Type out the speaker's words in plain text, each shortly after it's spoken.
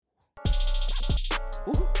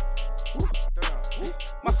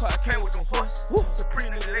My car came with them horses.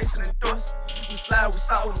 Surpreme nigga, they should endorse. We slide, we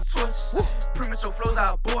saw with them torches. Premature flows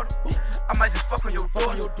out board. I might just fuck on your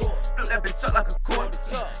door. Flip that bitch up like a cord.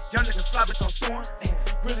 Young nigga fly, bitch, I'm sworn.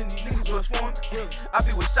 Grilling these niggas was formed. I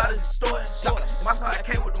be with shotters and stores. My car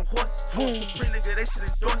came with them horses. Surpreme nigga, they should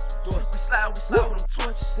endorse. We slide, with them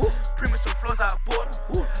torches. Premature flows out board.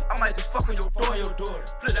 I might just fuck on your door.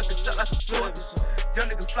 Flip that bitch up like a floor. Young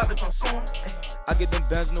nigga fly, bitch, I'm sworn. I get them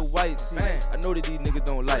bands in the white tee. I know that these niggas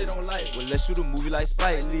don't like. Well, let's shoot a movie like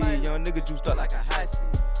Spike Lee. Young nigga juiced up like a high C.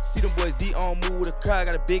 See them boys D on move with a car,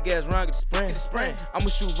 got a big ass round, get the spring. I'ma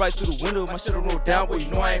shoot right through the window, my shit roll down, but you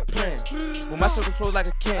know I ain't playing. When my circle close like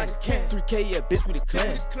a can. 3K, yeah, bitch, we the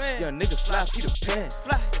clan. Young nigga fly, Peter Pan.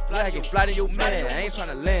 Fly, get fly to your man. I ain't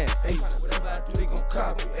tryna land. Hey, whatever I do, they gon'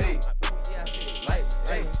 copy. Hey,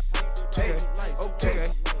 okay.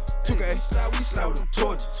 We slide with them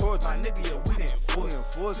torches. My nigga, yeah, we didn't force.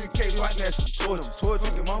 3K right now, some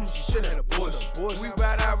torches. Your mama, she shit at the border. We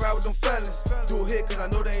ride with them fellas. Do a hit, cause I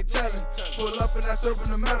know they ain't telling. Pull up and I serve in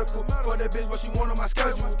the medical. For that bitch, what she want on my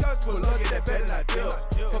schedule. Pull up, get that bed and I dip.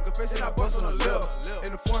 Fuck her face and I bust on her lip.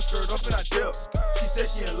 In the front skirt, up and I dip. She said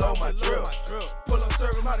she in love my drip. Pull up,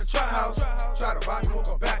 serve him out the trap house. Try to ride, you won't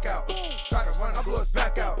come back out. Try to run, I blow us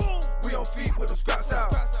back out. We on feet with them scraps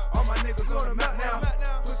out. All my niggas on the map now.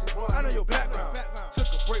 Pussy boy, I know your background. Took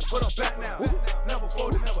a break, but I'm back now. Never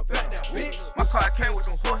folded, never back down, bitch. My car came with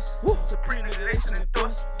them horses. Surpreme nigga, they should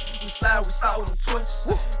endorse. We slide, we saw with them torches.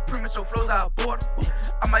 Premature flows out board.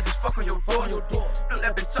 I might just fuck on your door. Flip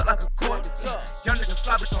that bitch up like a cord. Young nigga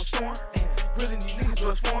fly, bitch, I'm sworn. Grilling these niggas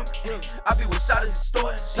was formed. I be with shotters and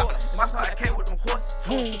stores. My car came with them horses.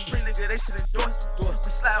 Surpreme nigga, they should endorse.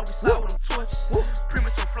 We slide, with them torches.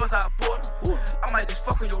 Premature flows out board. I might just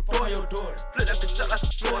fuck on your door. Flip that bitch up like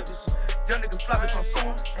a floor. Young nigga fly, bitch, I'm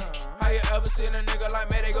sworn. How you ever seen a nigga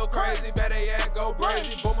like me, they go crazy, better yet go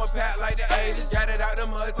brazy. Boom a pack like the 80s, got it out the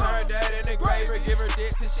mud, turned that in the graver. Give her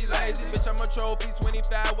dick till she lazy, bitch I'm a trophy,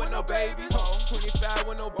 25 with no babies, 25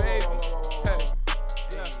 with no babies. Hey,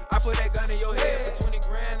 yeah. I put that gun in your head, for 20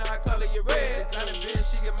 grand I color your red. Designer bitch,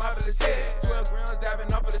 she get marvelous head, 12 grams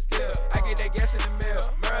diving off of the scale. I get that gas in the mail,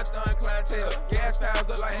 marathon clientele, gas piles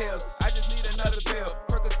look like hell. I just need another bill,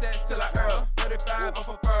 Percocets till I earl, 35 off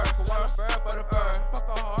a fur, for one fur for the fur. Fuck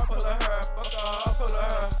a hard, pull a her, fuck a hard, pull a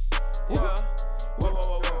her. Yeah.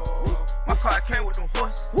 Whoa. My car came with them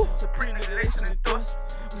horses. Surpreme nigga, they should endorse.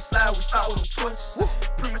 We slide, with them torches.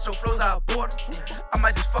 Premature flows out border. I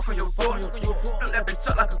might just fuck on your door. Flip that bitch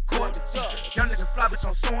up like a cord. Young nigga fly, bitch,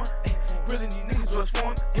 I'm sworn. Grilling these niggas was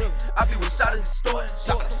formed. I be with shotters and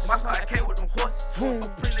stores. My car came with them horses.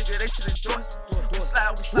 Surpreme nigga, they should endorse. We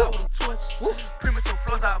slide, with them torches. Premature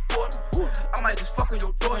flows out border. I might just fuck on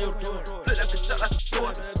your door. Flip that bitch up like a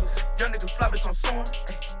cord. Young nigga fly, bitch, I'm sworn.